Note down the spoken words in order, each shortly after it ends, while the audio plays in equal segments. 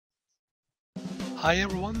Hi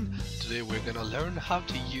everyone, today we're gonna learn how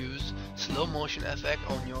to use slow motion effect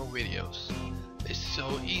on your videos. It's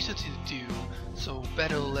so easy to do, so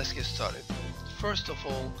better let's get started. First of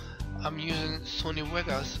all, I'm using Sony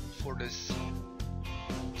Vegas for this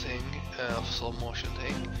thing, slow motion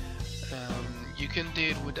thing. You can do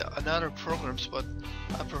it with another programs, but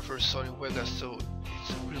I prefer Sony Vegas, so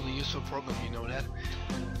it's a really useful program, you know that.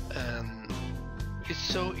 It's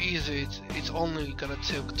so easy, it's only gonna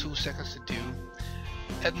take 2 seconds to do.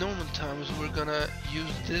 At normal times we're gonna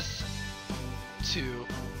use this to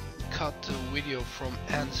cut the video from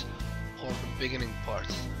ends or the beginning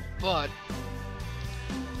parts, but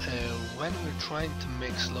when we're trying to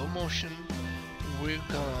make slow motion we're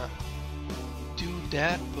gonna do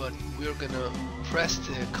that, but we're gonna press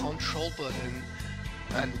the control button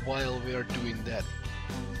and while we are doing that,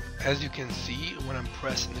 as you can see, when I'm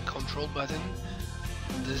pressing the control button,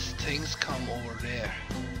 these things come over there.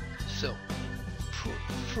 So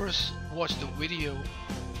first watch the video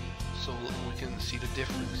so we can see the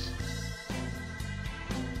difference.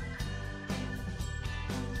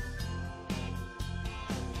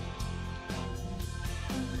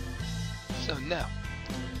 So now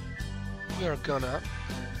we are gonna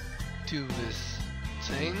do this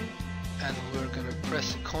thing and we're gonna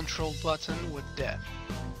press the control button with that.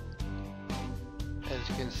 As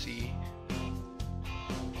you can see,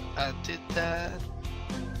 I did that.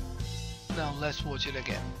 Now let's watch it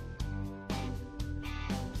again.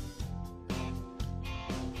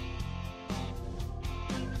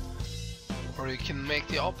 Or you can make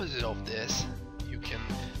the opposite of this. You can,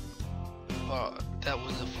 that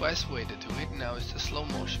was the first way to do it, now it's the slow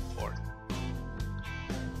motion part.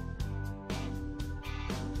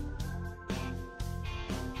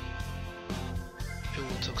 It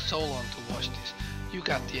will take so long to watch this. You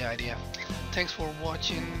got the idea. Thanks for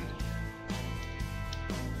watching,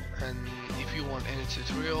 and if you want any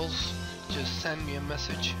tutorials, just send me a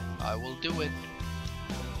message. I will do it.